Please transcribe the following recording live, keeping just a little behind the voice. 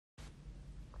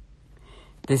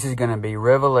This is going to be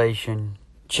Revelation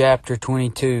chapter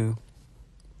 22,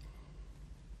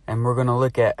 and we're going to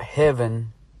look at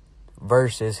heaven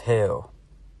versus hell.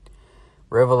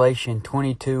 Revelation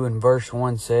 22 and verse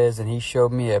 1 says, "And he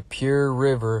showed me a pure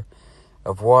river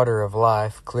of water of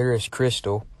life, clear as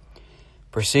crystal,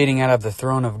 proceeding out of the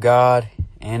throne of God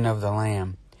and of the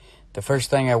Lamb." The first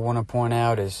thing I want to point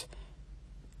out is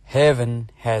heaven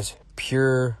has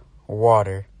pure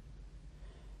water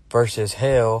versus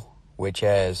hell, which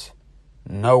has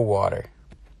no water.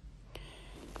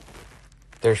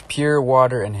 There's pure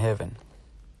water in heaven.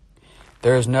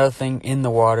 There is nothing in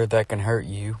the water that can hurt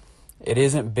you. It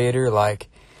isn't bitter like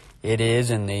it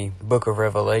is in the book of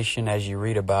Revelation as you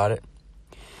read about it.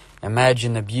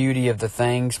 Imagine the beauty of the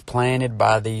things planted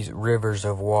by these rivers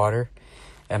of water.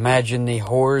 Imagine the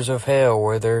horrors of hell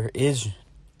where there is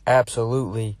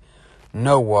absolutely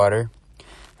no water,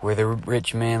 where the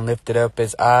rich man lifted up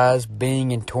his eyes,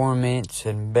 being in torments,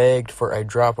 and begged for a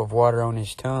drop of water on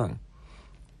his tongue.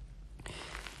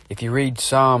 If you read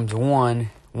Psalms 1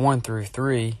 through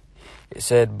 3, it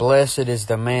said, "Blessed is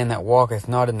the man that walketh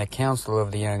not in the counsel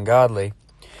of the ungodly,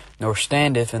 nor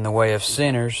standeth in the way of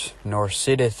sinners, nor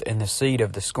sitteth in the seat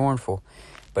of the scornful.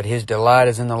 But his delight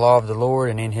is in the law of the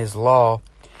Lord, and in his law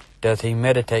doth he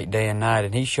meditate day and night.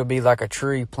 And he shall be like a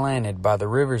tree planted by the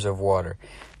rivers of water,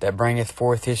 that bringeth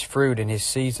forth his fruit in his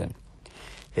season.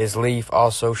 His leaf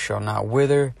also shall not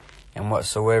wither, and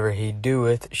whatsoever he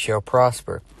doeth shall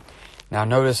prosper." Now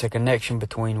notice a connection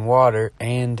between water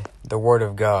and the Word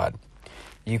of God.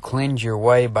 You cleanse your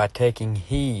way by taking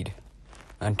heed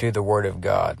unto the Word of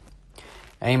God.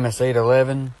 Amos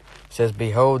 8:11 says,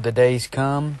 "Behold, the days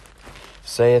come,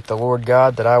 saith the Lord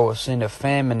God, that I will send a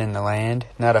famine in the land,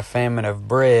 not a famine of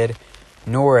bread,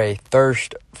 nor a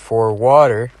thirst for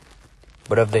water,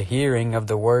 but of the hearing of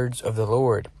the words of the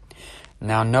Lord."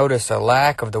 Now notice a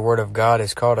lack of the Word of God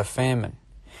is called a famine.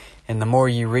 And the more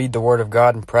you read the Word of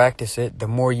God and practice it, the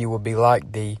more you will be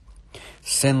like the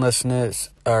sinless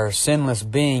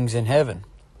beings in heaven.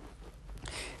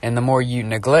 And the more you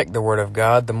neglect the Word of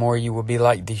God, the more you will be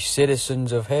like the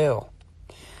citizens of hell.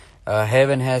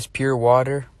 Heaven has pure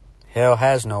water. Hell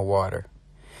has no water.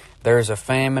 There is a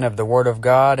famine of the Word of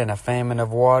God and a famine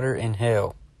of water in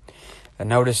hell.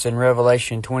 Notice in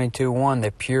Revelation 22:1,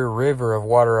 the pure river of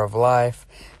water of life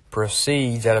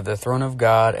proceeds out of the throne of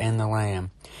God and the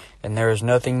Lamb. And there is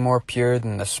nothing more pure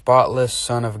than the spotless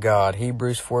Son of God.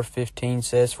 Hebrews 4:15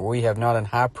 says, "For we have not an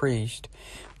high priest,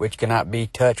 which cannot be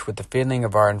touched with the feeling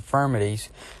of our infirmities,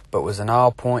 but was in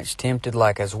all points tempted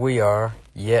like as we are,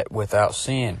 yet without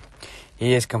sin."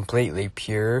 He is completely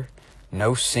pure,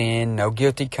 no sin, no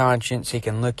guilty conscience. He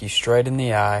can look you straight in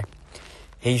the eye.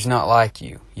 He's not like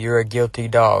you. You're a guilty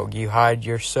dog. You hide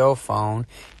your cell phone.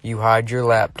 You hide your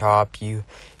laptop. You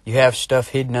have stuff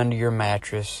hidden under your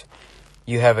mattress.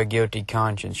 You have a guilty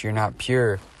conscience. You're not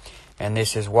pure. And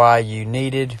this is why you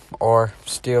needed or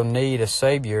still need a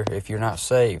Savior if you're not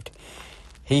saved.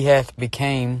 "He hath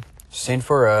became sin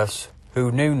for us,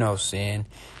 who knew no sin,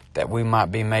 that we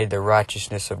might be made the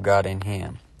righteousness of God in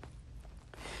him."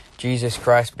 Jesus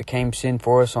Christ became sin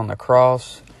for us on the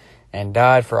cross and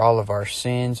died for all of our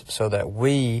sins so that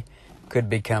we could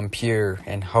become pure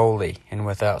and holy and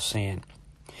without sin.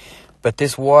 But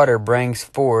this water brings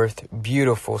forth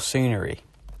beautiful scenery.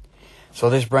 So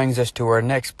this brings us to our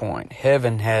next point.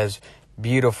 Heaven has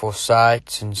beautiful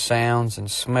sights and sounds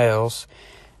and smells,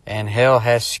 and hell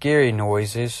has scary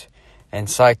noises and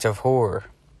sights of horror.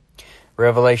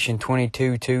 Revelation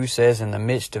 22:2 says, "In the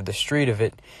midst of the street of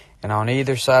it, and on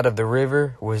either side of the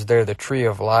river, was there the tree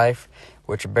of life,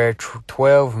 which bare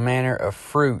 12 manner of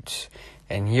fruits,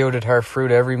 and yielded her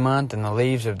fruit every month, and the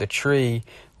leaves of the tree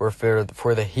were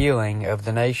for the healing of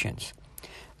the nations."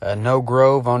 No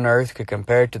grove on earth could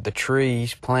compare to the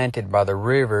trees planted by the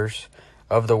rivers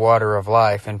of the water of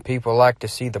life. And people like to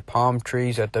see the palm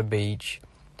trees at the beach,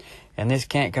 and this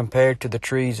can't compare to the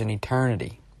trees in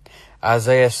eternity.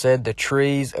 Isaiah said the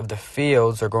trees of the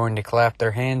fields are going to clap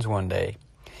their hands one day.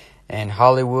 And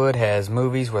Hollywood has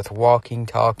movies with walking,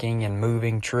 talking, and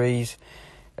moving trees,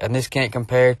 and this can't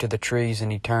compare to the trees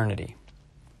in eternity.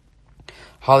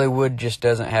 Hollywood just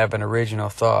doesn't have an original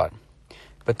thought.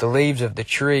 But the leaves of the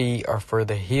tree are for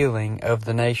the healing of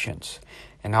the nations.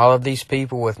 And all of these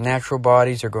people with natural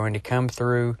bodies are going to come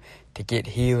through to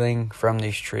get healing from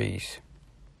these trees.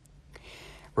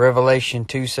 Revelation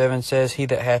 2:7 says, "He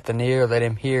that hath an ear, let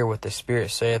him hear what the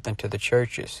Spirit saith unto the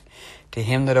churches. To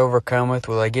him that overcometh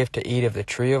will I give to eat of the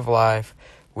tree of life,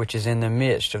 which is in the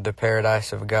midst of the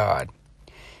paradise of God."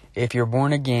 If you're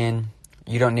born again,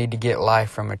 you don't need to get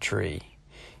life from a tree.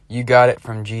 You got it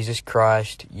from Jesus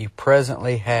Christ. You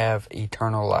presently have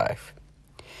eternal life.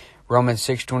 Romans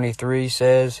 6:23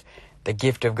 says, the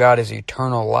gift of God is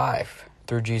eternal life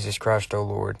through Jesus Christ our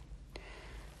Lord.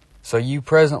 So you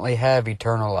presently have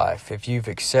eternal life if you've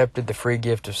accepted the free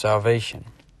gift of salvation.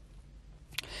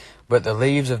 But the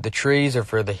leaves of the trees are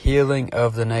for the healing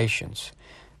of the nations.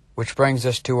 Which brings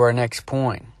us to our next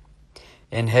point.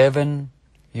 In heaven,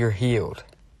 you're healed.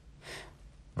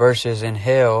 Versus in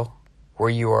hell, where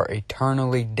you are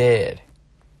eternally dead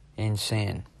in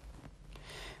sin.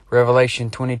 Revelation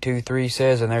 22:3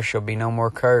 says, and there shall be no more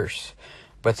curse,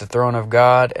 but the throne of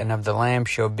God and of the Lamb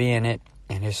shall be in it,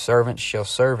 and his servants shall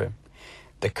serve him.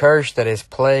 The curse that has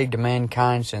plagued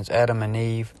mankind since Adam and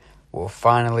Eve will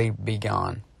finally be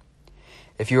gone.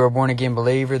 If you are a born-again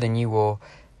believer, then you will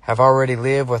have already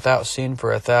lived without sin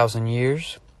for 1,000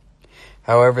 years.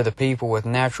 However, the people with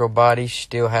natural bodies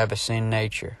still have a sin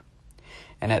nature.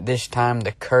 And at this time,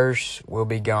 the curse will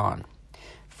be gone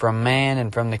from man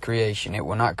and from the creation. It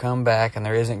will not come back, and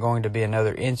there isn't going to be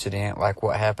another incident like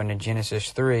what happened in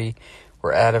Genesis 3,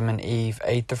 where Adam and Eve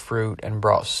ate the fruit and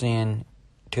brought sin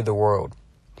to the world.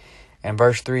 And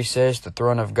verse 3 says, the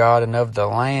throne of God and of the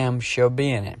Lamb shall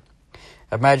be in it.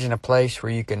 Imagine a place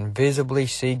where you can visibly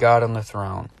see God on the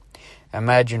throne.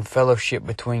 Imagine fellowship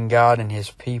between God and his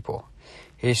people.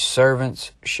 His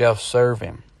servants shall serve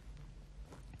him.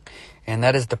 And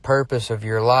that is the purpose of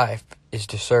your life, is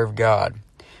to serve God.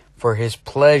 For his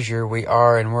pleasure we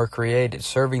are and were created.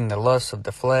 Serving the lusts of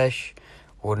the flesh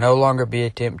will no longer be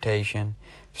a temptation.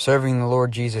 Serving the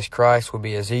Lord Jesus Christ will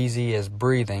be as easy as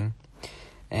breathing.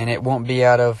 And it won't be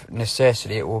out of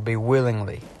necessity. It will be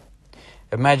willingly.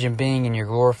 Imagine being in your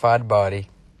glorified body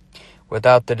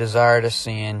without the desire to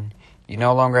sin. You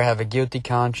no longer have a guilty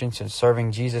conscience, and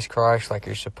serving Jesus Christ like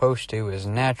you're supposed to is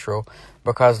natural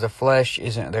because the flesh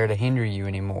isn't there to hinder you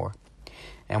anymore.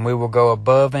 And we will go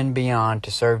above and beyond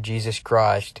to serve Jesus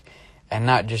Christ and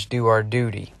not just do our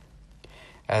duty.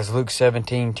 As Luke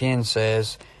 17:10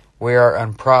 says, we are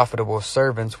unprofitable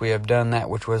servants. We have done that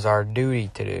which was our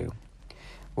duty to do.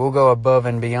 We'll go above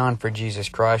and beyond for Jesus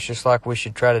Christ, just like we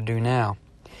should try to do now.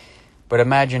 But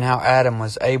imagine how Adam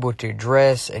was able to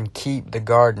dress and keep the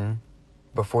garden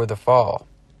before the fall.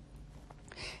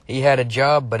 He had a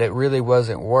job, but it really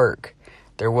wasn't work.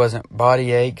 There wasn't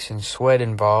body aches and sweat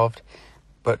involved.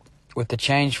 But with the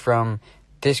change from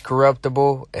this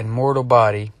corruptible and mortal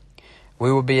body,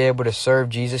 we will be able to serve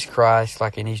Jesus Christ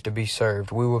like he needs to be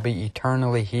served. We will be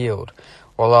eternally healed,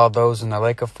 while all those in the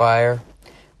lake of fire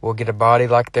will get a body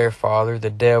like their father,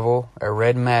 the devil, a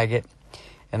red maggot,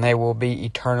 and they will be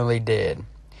eternally dead.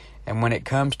 And when it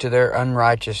comes to their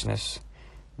unrighteousness,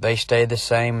 they stay the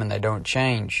same and they don't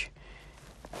change.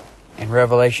 In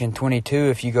Revelation 22,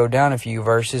 if you go down a few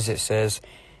verses, it says,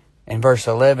 in verse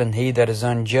 11, he that is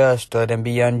unjust, let him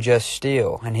be unjust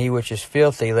still, and he which is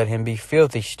filthy, let him be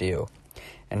filthy still,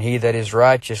 and he that is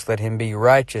righteous, let him be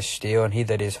righteous still, and he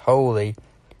that is holy,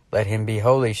 let him be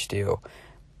holy still.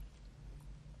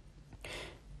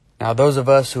 Now those of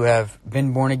us who have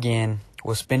been born again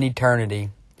will spend eternity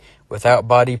without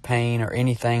body pain or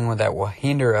anything that will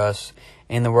hinder us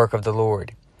in the work of the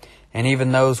Lord. And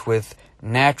even those with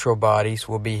natural bodies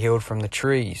will be healed from the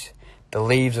trees. The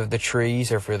leaves of the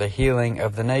trees are for the healing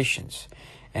of the nations.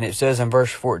 And it says in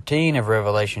verse 14 of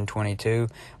Revelation 22,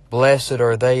 blessed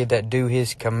are they that do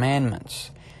his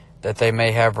commandments, that they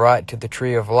may have right to the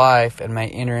tree of life and may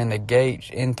enter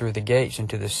in through the gates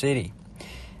into the city.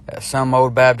 Some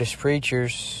old Baptist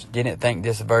preachers didn't think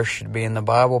this verse should be in the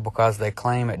Bible because they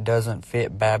claim it doesn't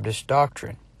fit Baptist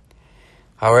doctrine.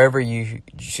 However, you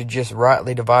should just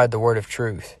rightly divide the word of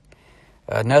truth.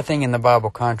 Nothing in the Bible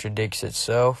contradicts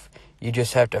itself. You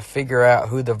just have to figure out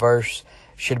who the verse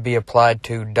should be applied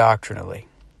to doctrinally.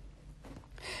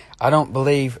 I don't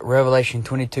believe Revelation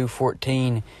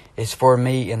 22:14 is for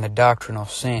me in the doctrinal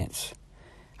sense.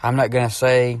 I'm not going to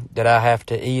say that I have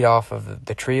to eat off of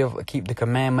the tree keep the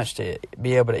commandments to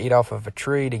be able to eat off of a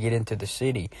tree to get into the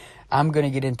city. I'm going to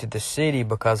get into the city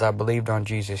because I believed on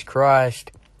Jesus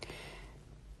Christ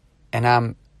and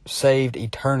I'm saved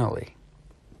eternally.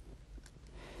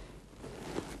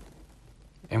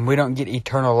 And we don't get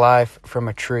eternal life from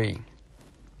a tree.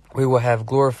 We will have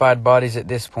glorified bodies at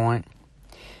this point,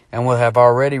 and we'll have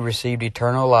already received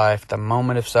eternal life the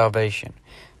moment of salvation.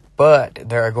 But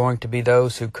there are going to be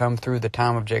those who come through the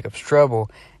time of Jacob's trouble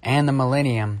and the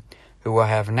millennium who will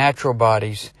have natural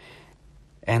bodies,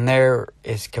 and there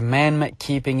is commandment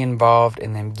keeping involved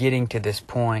in them getting to this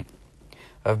point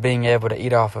of being able to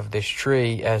eat off of this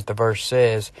tree, as the verse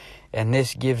says, and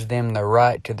this gives them the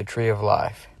right to the tree of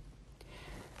life.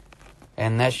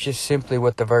 And that's just simply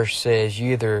what the verse says.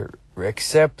 You either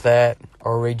accept that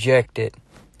or reject it,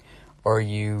 or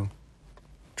you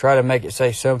try to make it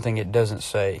say something it doesn't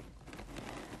say.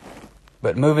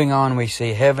 But moving on, we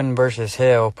see heaven versus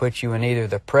hell puts you in either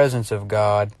the presence of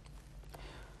God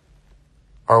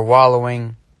or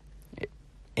wallowing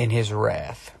in His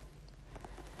wrath.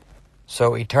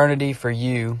 So eternity for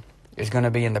you is going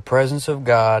to be in the presence of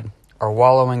God or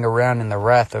wallowing around in the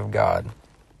wrath of God.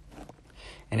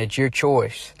 And it's your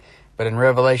choice. But in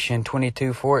Revelation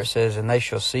 22:4 it says, "And they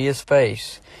shall see His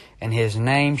face, and His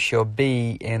name shall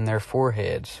be in their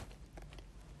foreheads."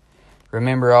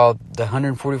 Remember, all the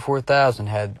 144,000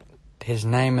 had His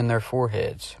name in their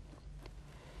foreheads.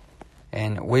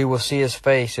 And we will see His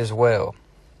face as well.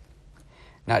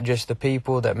 Not just the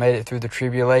people that made it through the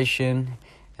tribulation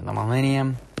and the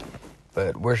millennium,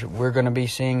 but we're going to be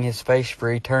seeing His face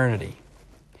for eternity.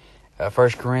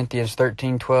 1 Corinthians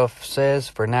 13:12 says,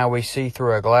 "For now we see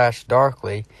through a glass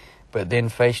darkly, but then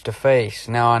face to face.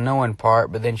 Now I know in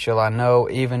part, but then shall I know,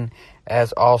 even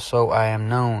as also I am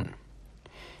known."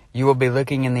 You will be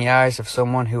looking in the eyes of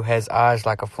someone who has eyes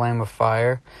like a flame of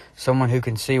fire, someone who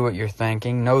can see what you're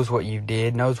thinking, knows what you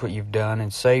did, knows what you've done,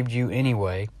 and saved you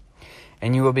anyway.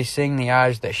 And you will be seeing the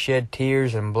eyes that shed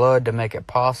tears and blood to make it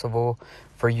possible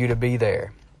for you to be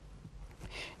there.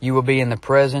 You will be in the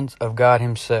presence of God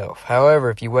Himself.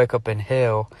 However, if you wake up in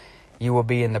hell, you will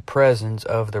be in the presence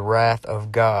of the wrath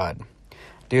of God.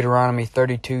 Deuteronomy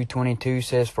 32:22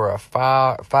 says, "For a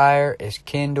fire is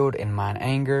kindled in mine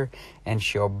anger, and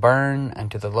shall burn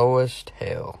unto the lowest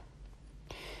hell."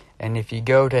 And if you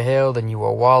go to hell, then you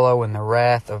will wallow in the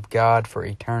wrath of God for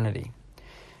eternity.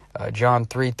 John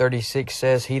 3:36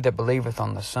 says, "He that believeth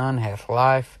on the Son hath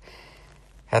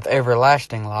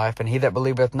everlasting life, and he that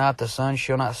believeth not the Son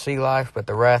shall not see life, but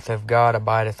the wrath of God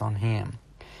abideth on him."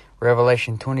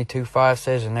 Revelation 22:5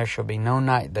 says, "And there shall be no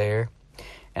night there,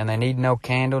 and they need no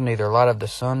candle, neither light of the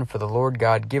sun, for the Lord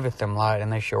God giveth them light,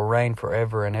 and they shall reign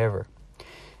forever and ever."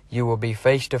 You will be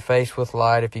face to face with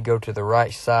light if you go to the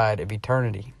right side of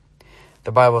eternity.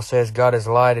 The Bible says God is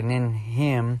light, and in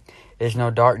Him is no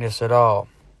darkness at all.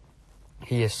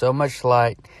 He is so much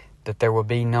light that there will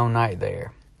be no night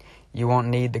there. You won't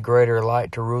need the greater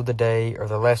light to rule the day or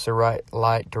the lesser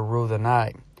light to rule the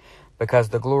night, because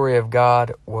the glory of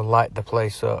God will light the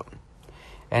place up.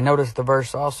 And notice the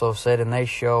verse also said, "And they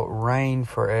shall reign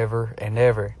forever and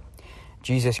ever."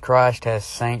 Jesus Christ has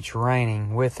saints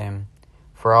reigning with Him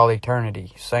for all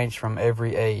eternity, saints from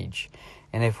every age.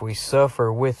 And if we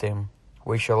suffer with Him,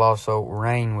 we shall also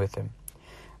reign with Him.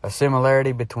 A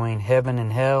similarity between heaven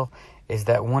and hell is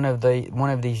that one of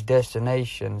these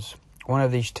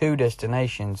two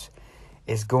destinations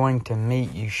is going to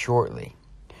meet you shortly.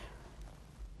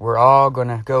 We're all going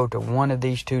to go to one of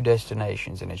these two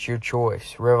destinations, and it's your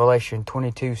choice. Revelation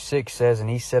 22:6 says, "And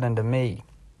He said unto me,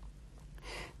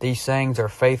 These sayings are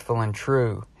faithful and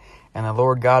true. And the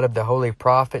Lord God of the holy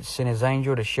prophets sent His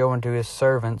angel to show unto His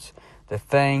servants the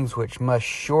things which must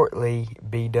shortly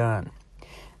be done."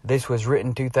 This was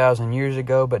written 2,000 years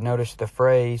ago, but notice the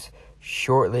phrase,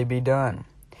 "shortly be done."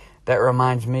 That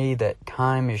reminds me that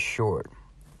time is short.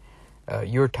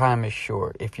 Your time is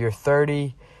short. If you're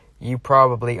 30, you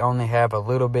probably only have a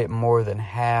little bit more than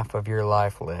half of your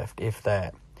life left, if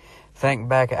that. Think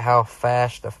back at how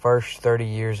fast the first 30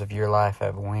 years of your life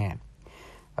have went.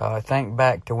 Think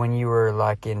back to when you were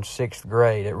like in 6th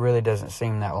grade. It really doesn't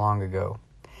seem that long ago.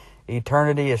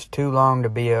 Eternity is too long to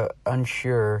be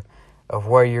unsure of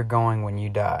where you're going when you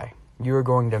die. You are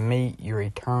going to meet your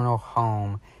eternal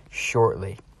home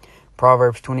shortly.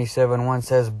 Proverbs 27:1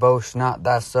 says, "Boast not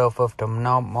thyself of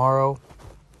tomorrow,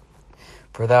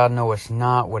 for thou knowest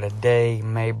not what a day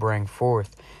may bring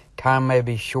forth." Time may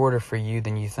be shorter for you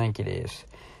than you think it is.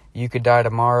 You could die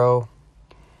tomorrow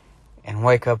and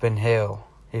wake up in hell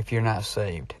if you're not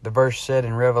saved. The verse said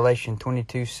in Revelation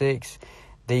 22:6,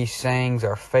 "These sayings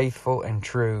are faithful and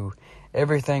true."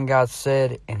 Everything God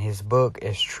said in His book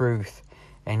is truth,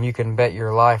 and you can bet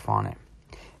your life on it.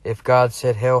 If God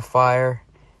said hellfire,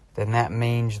 then that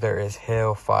means there is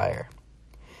hellfire.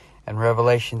 And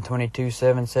Revelation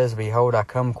 22:7 says, "Behold, I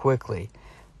come quickly.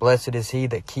 Blessed is he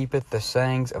that keepeth the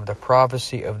sayings of the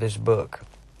prophecy of this book."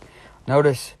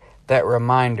 Notice that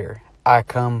reminder, "I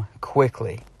come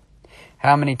quickly."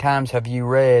 How many times have you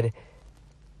read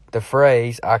the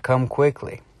phrase, "I come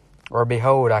quickly," or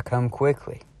 "Behold, I come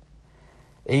quickly"?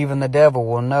 Even the devil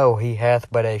will know he hath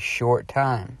but a short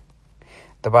time.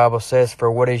 The Bible says,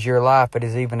 "For what is your life? It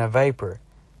is even a vapor."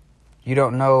 You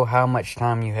don't know how much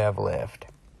time you have left.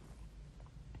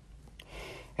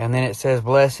 And then it says,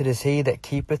 "Blessed is he that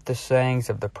keepeth the sayings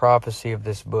of the prophecy of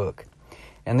this book."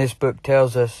 And this book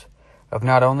tells us of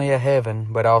not only a heaven,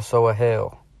 but also a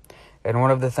hell. And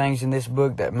one of the things in this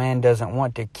book that man doesn't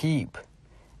want to keep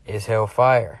is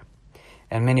hellfire.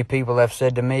 And many people have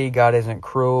said to me, God isn't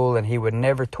cruel and he would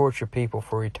never torture people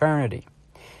for eternity.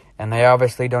 And they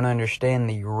obviously don't understand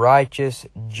the righteous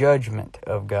judgment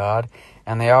of God.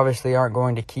 And they obviously aren't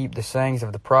going to keep the sayings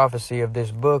of the prophecy of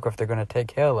this book if they're going to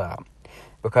take hell out.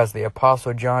 Because the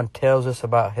Apostle John tells us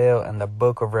about hell in the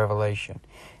book of Revelation.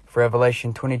 If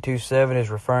Revelation 22:7 is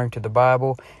referring to the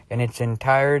Bible in its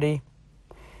entirety,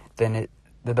 then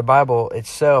the Bible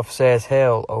itself says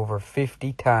hell over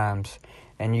 50 times.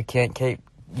 And you can't keep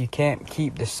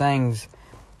the sayings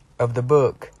of the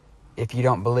book if you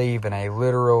don't believe in a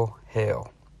literal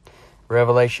hell.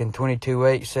 Revelation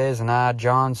 22:8 says, And I,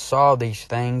 John, saw these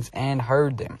things and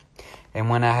heard them. And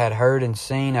when I had heard and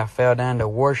seen, I fell down to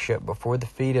worship before the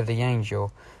feet of the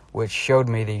angel, which showed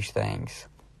me these things.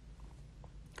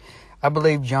 I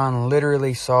believe John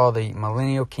literally saw the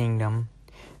millennial kingdom,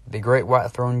 the great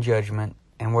white throne judgment,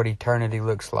 and what eternity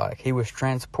looks like. He was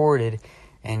transported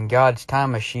in God's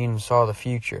time machine and saw the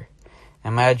future.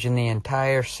 Imagine the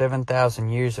entire 7,000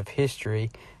 years of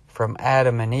history from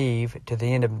Adam and Eve to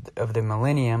the end of the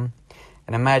millennium,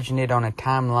 and imagine it on a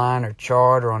timeline or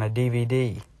chart or on a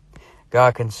DVD.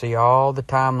 God can see all the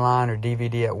timeline or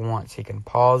DVD at once. He can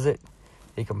pause it,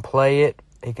 he can play it,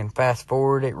 he can fast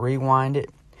forward it, rewind it.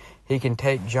 He can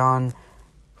take John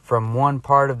from one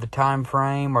part of the time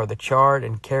frame or the chart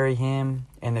and carry him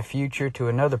in the future to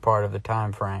another part of the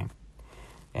time frame.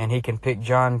 And he can pick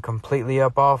John completely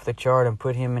up off the chart and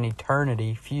put him in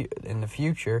eternity in the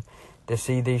future to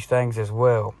see these things as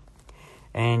well.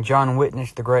 And John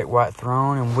witnessed the great white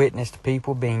throne and witnessed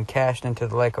people being cast into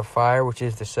the lake of fire, which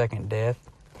is the second death.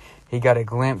 He got a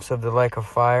glimpse of the lake of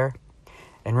fire.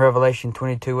 In Revelation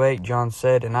 22:8, John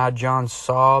said, And I, John,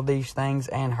 saw these things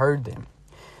and heard them.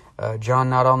 John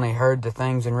not only heard the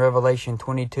things in Revelation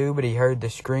 22, but he heard the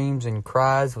screams and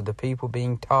cries of the people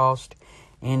being tossed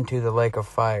into the lake of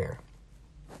fire.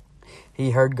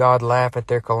 He heard God laugh at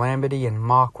their calamity and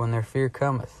mock when their fear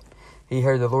cometh. He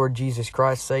heard the Lord Jesus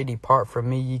Christ say, Depart from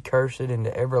me, ye cursed,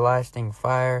 into everlasting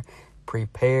fire,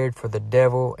 prepared for the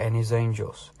devil and his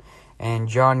angels. And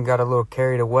John got a little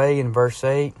carried away in verse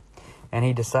 8, and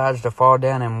he decides to fall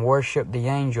down and worship the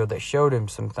angel that showed him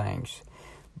some things.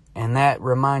 And that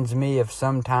reminds me of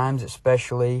sometimes,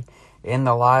 especially in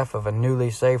the life of a newly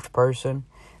saved person,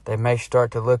 they may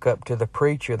start to look up to the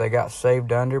preacher they got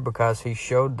saved under because he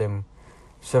showed them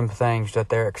some things that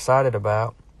they're excited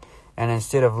about. And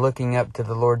instead of looking up to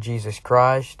the Lord Jesus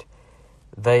Christ,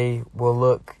 they will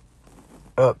look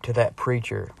up to that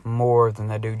preacher more than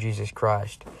they do Jesus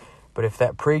Christ. But if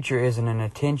that preacher isn't an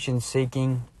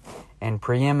attention-seeking and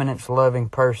preeminence-loving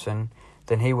person,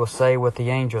 then he will say what the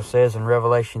angel says in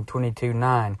Revelation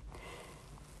 22:9.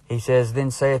 He says, Then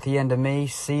saith he unto me,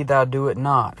 See thou do it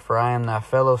not, for I am thy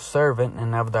fellow servant,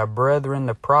 and of thy brethren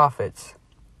the prophets,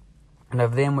 and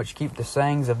of them which keep the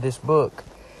sayings of this book.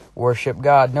 Worship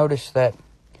God. Notice that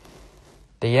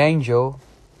the angel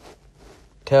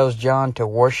tells John to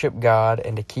worship God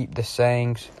and to keep the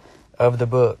sayings of the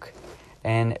book.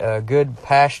 And a good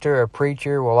pastor or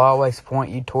preacher will always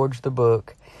point you towards the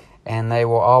book, and they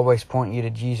will always point you to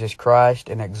Jesus Christ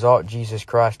and exalt Jesus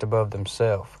Christ above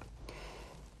themselves.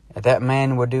 If that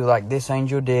man will do like this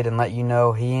angel did and let you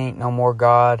know he ain't no more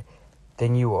God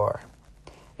than you are.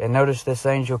 And notice this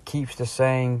angel keeps the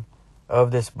saying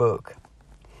of this book.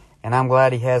 And I'm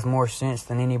glad he has more sense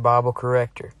than any Bible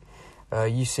corrector.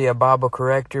 You see, a Bible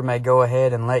corrector may go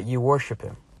ahead and let you worship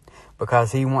him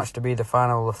because he wants to be the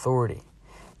final authority.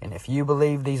 And if you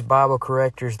believe these Bible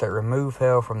correctors that remove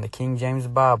hell from the King James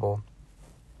Bible,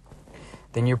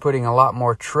 then you're putting a lot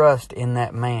more trust in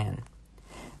that man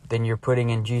than you're putting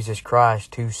in Jesus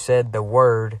Christ, who said the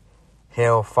word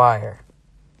hell fire.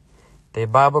 The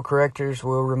Bible correctors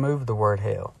will remove the word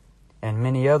hell and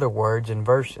many other words and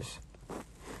verses.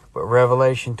 But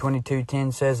Revelation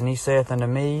 22:10 says, And he saith unto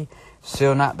me,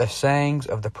 Seal not the sayings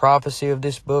of the prophecy of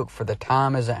this book, for the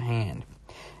time is at hand.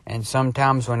 And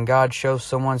sometimes when God shows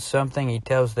someone something, he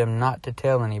tells them not to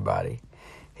tell anybody.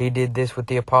 He did this with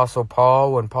the Apostle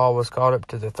Paul when Paul was caught up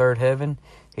to the third heaven.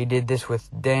 He did this with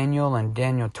Daniel in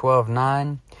Daniel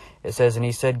 12:9. It says, And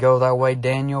he said, Go thy way,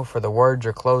 Daniel, for the words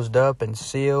are closed up and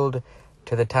sealed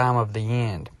to the time of the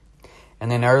end. And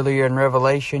then earlier in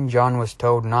Revelation, John was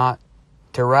told not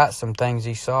to write some things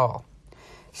he saw.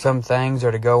 Some things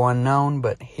are to go unknown,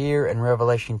 but here in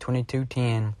Revelation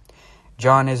 22:10,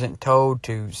 John isn't told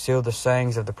to seal the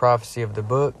sayings of the prophecy of the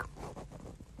book.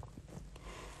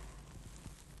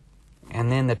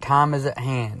 And then the time is at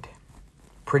hand,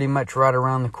 pretty much right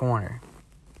around the corner.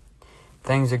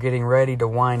 Things are getting ready to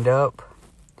wind up.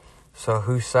 So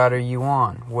whose side are you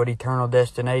on? What eternal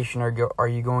destination are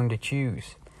you going to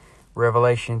choose?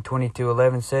 Revelation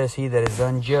 22:11 says, He that is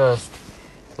unjust,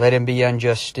 let him be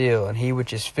unjust still. And he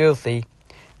which is filthy,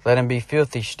 let him be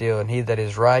filthy still. And he that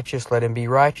is righteous, let him be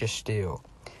righteous still.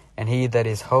 And he that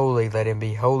is holy, let him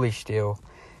be holy still.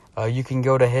 You can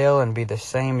go to hell and be the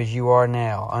same as you are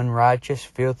now, unrighteous,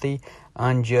 filthy,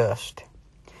 unjust.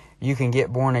 You can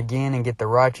get born again and get the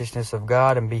righteousness of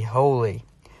God and be holy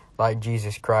like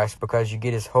Jesus Christ, because you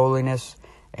get His holiness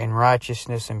and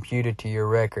righteousness imputed to your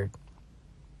record.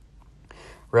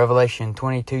 Revelation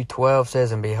 22:12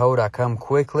 says, And behold, I come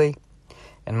quickly,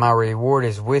 and my reward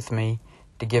is with me,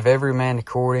 to give every man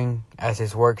according as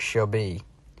his work shall be.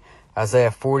 Isaiah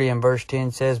 40 and verse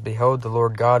 10 says, Behold, the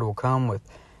Lord God will come with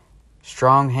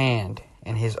strong hand,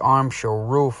 and His arm shall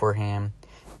rule for Him.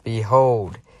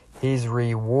 Behold, His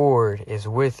reward is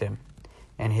with Him,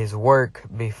 and His work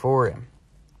before Him.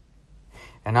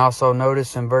 And also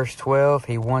notice in verse 12,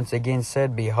 He once again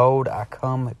said, Behold, I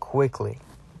come quickly.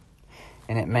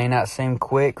 And it may not seem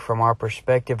quick from our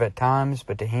perspective at times,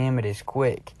 but to Him it is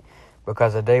quick,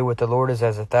 because a day with the Lord is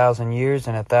as 1,000 years,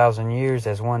 and 1,000 years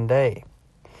as one day.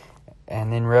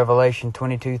 And then Revelation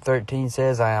 22:13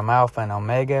 says, I am Alpha and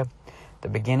Omega, the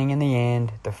beginning and the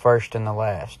end, the first and the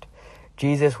last.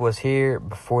 Jesus was here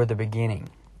before the beginning,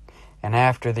 and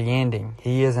after the ending.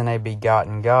 He isn't a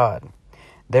begotten God.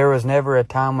 There was never a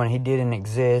time when He didn't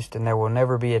exist, and there will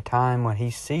never be a time when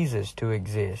He ceases to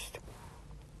exist.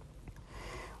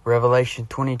 Revelation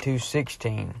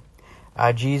 22:16.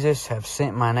 I, Jesus, have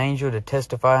sent mine angel to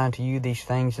testify unto you these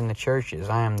things in the churches.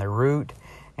 I am the root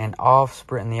and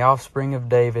the offspring of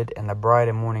David, and the bright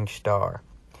and morning star.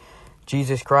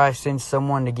 Jesus Christ sends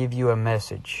someone to give you a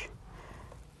message.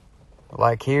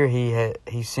 Like here,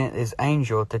 He sent His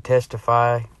angel to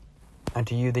testify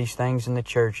unto you these things in the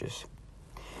churches.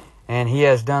 And He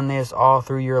has done this all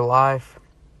through your life.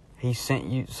 He sent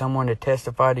you someone to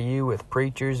testify to you with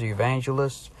preachers,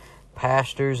 evangelists,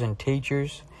 pastors, and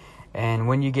teachers. And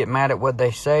when you get mad at what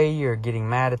they say, you're getting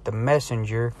mad at the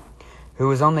messenger who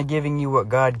is only giving you what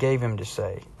God gave him to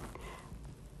say.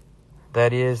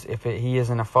 That is, if he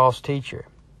isn't a false teacher.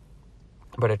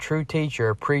 But a true teacher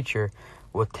or preacher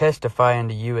will testify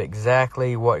unto you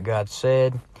exactly what God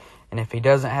said. And if he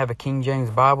doesn't have a King James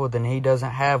Bible, then he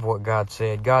doesn't have what God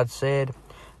said. God said,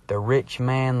 the rich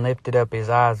man lifted up his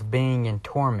eyes being in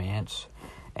torments.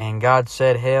 And God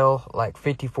said hell like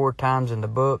 54 times in the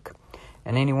book.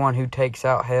 And anyone who takes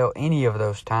out hell any of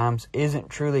those times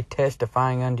isn't truly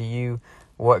testifying unto you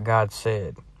what God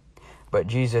said. But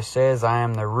Jesus says, I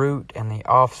am the root and the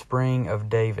offspring of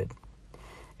David.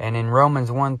 And in Romans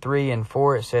 1:3 and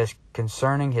 4 it says,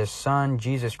 concerning His Son,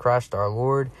 Jesus Christ our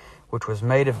Lord, which was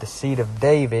made of the seed of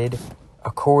David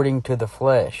according to the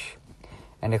flesh,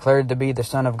 and declared to be the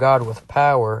Son of God with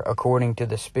power according to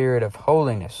the Spirit of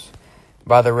holiness,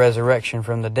 by the resurrection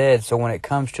from the dead. So when it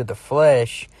comes to the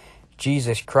flesh,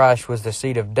 Jesus Christ was the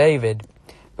seed of David,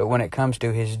 but when it comes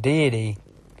to His deity,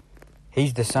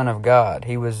 He's the Son of God.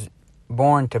 He was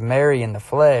born to Mary in the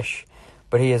flesh,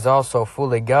 but He is also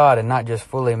fully God and not just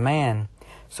fully man.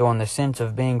 So in the sense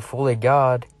of being fully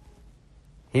God,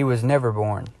 He was never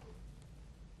born.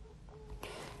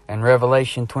 In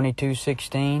Revelation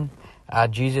 22:16, I,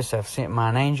 Jesus, have sent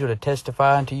mine angel to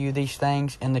testify unto you these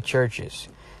things in the churches.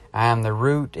 I am the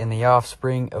root and the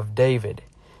offspring of David,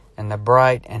 and the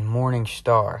bright and morning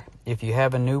star. If you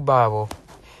have a new Bible,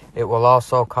 it will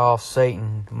also call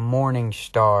Satan morning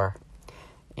star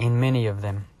in many of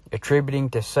them, attributing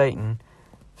to Satan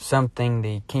something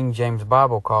the King James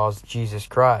Bible calls Jesus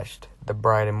Christ, the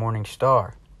bright and morning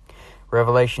star.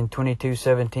 Revelation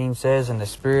 22:17 says, and the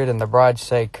Spirit and the bride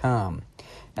say, come.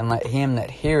 And let him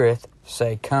that heareth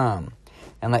say, come.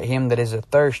 And let him that is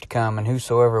athirst come, and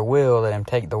whosoever will, let him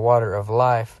take the water of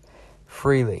life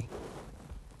freely.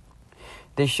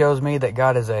 This shows me that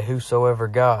God is a whosoever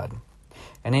God.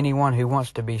 And anyone who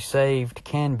wants to be saved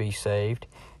can be saved.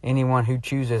 Anyone who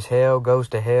chooses hell goes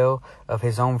to hell of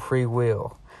his own free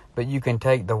will. But you can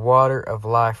take the water of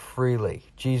life freely.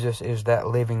 Jesus is that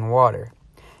living water.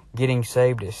 Getting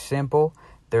saved is simple.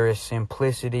 There is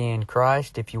simplicity in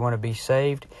Christ. If you want to be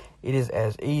saved, it is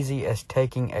as easy as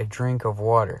taking a drink of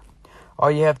water.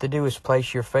 All you have to do is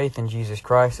place your faith in Jesus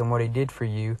Christ and what He did for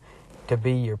you to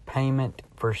be your payment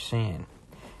for sin.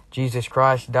 Jesus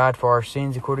Christ died for our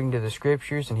sins according to the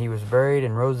Scriptures, and He was buried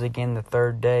and rose again the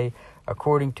third day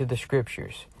according to the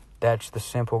Scriptures. That's the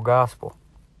simple gospel.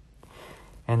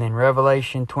 And then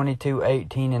Revelation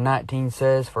 22:18 and 19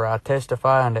 says, for I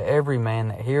testify unto every man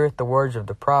that heareth the words of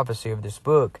the prophecy of this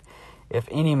book, if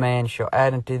any man shall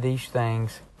add unto these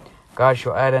things, God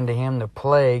shall add unto him the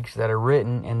plagues that are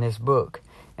written in this book.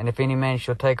 And if any man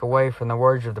shall take away from the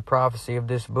words of the prophecy of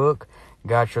this book,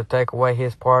 God shall take away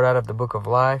his part out of the book of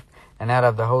life, and out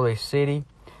of the holy city,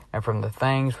 and from the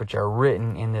things which are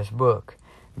written in this book.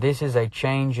 This is a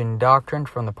change in doctrine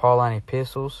from the Pauline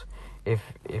epistles.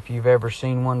 If you've ever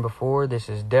seen one before, this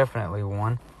is definitely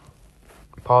one.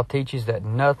 Paul teaches that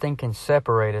nothing can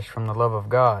separate us from the love of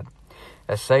God.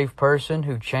 A saved person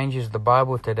who changes the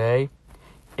Bible today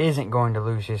isn't going to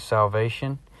lose his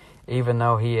salvation, even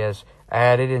though he has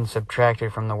added and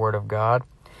subtracted from the Word of God.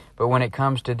 But when it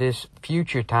comes to this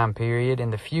future time period,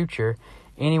 in the future,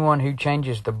 anyone who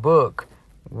changes the book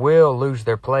will lose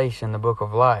their place in the book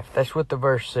of life. That's what the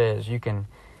verse says. You can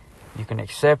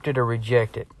accept it or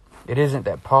reject it. It isn't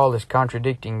that Paul is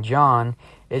contradicting John.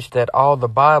 It's that all the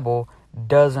Bible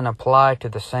doesn't apply to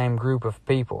the same group of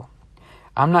people.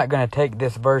 I'm not going to take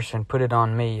this verse and put it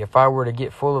on me. If I were to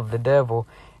get full of the devil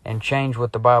and change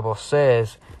what the Bible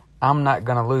says, I'm not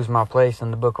going to lose my place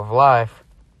in the book of life.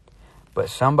 But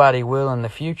somebody will in the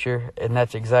future, and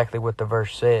that's exactly what the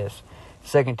verse says.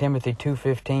 2 Timothy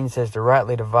 2:15 says to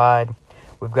rightly divide.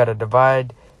 We've got to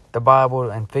divide the Bible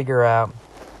and figure out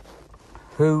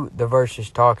who the verse is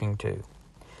talking to.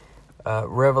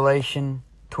 Revelation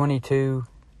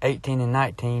 22:18 and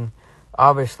 19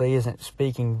 obviously isn't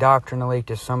speaking doctrinally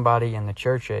to somebody in the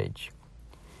church age.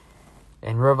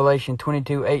 And Revelation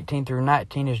 22:18 through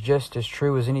 19 is just as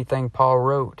true as anything Paul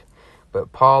wrote.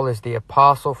 But Paul is the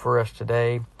apostle for us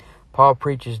today. Paul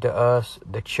preaches to us,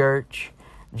 the church.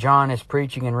 John is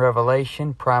preaching in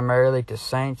Revelation primarily to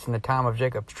saints in the time of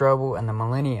Jacob's trouble and the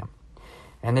millennium.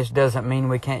 And this doesn't mean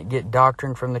we can't get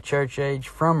doctrine from the church age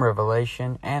from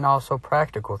Revelation and also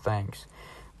practical things.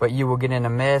 But you will get in a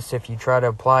mess if you try to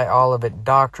apply all of it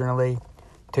doctrinally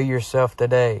to yourself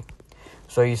today.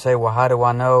 So you say, well, how do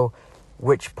I know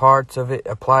which parts of it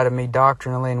apply to me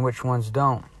doctrinally and which ones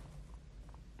don't?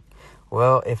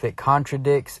 Well, if it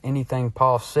contradicts anything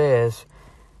Paul says,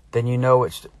 then you know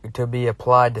it's to be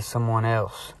applied to someone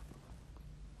else.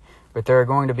 But there are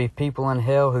going to be people in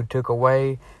hell who took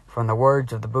away from the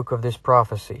words of the book of this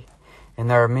prophecy. And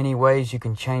there are many ways you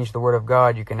can change the Word of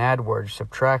God. You can add words,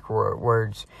 subtract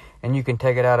words, and you can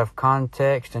take it out of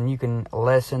context, and you can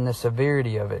lessen the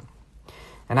severity of it.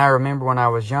 And I remember when I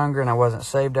was younger and I wasn't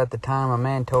saved at the time, a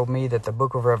man told me that the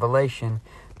book of Revelation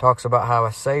talks about how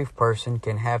a saved person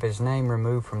can have his name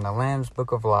removed from the Lamb's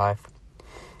book of life.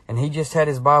 And he just had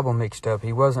his Bible mixed up.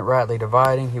 He wasn't rightly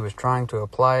dividing. He was trying to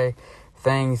apply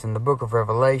things in the book of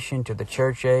Revelation to the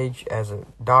church age as a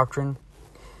doctrine.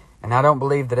 And I don't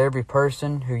believe that every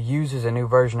person who uses a new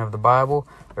version of the Bible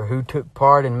or who took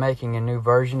part in making a new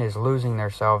version is losing their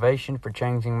salvation for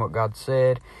changing what God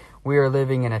said. We are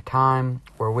living in a time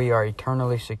where we are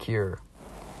eternally secure.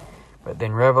 But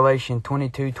then Revelation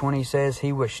 22:20 says,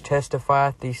 He which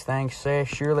testifieth these things saith,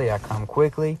 Surely I come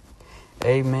quickly.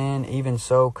 Amen. Even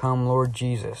so, come Lord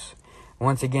Jesus.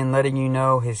 Once again, letting you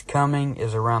know His coming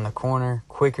is around the corner,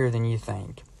 quicker than you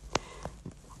think.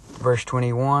 Verse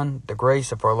 21, The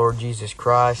grace of our Lord Jesus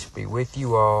Christ be with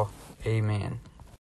you all. Amen.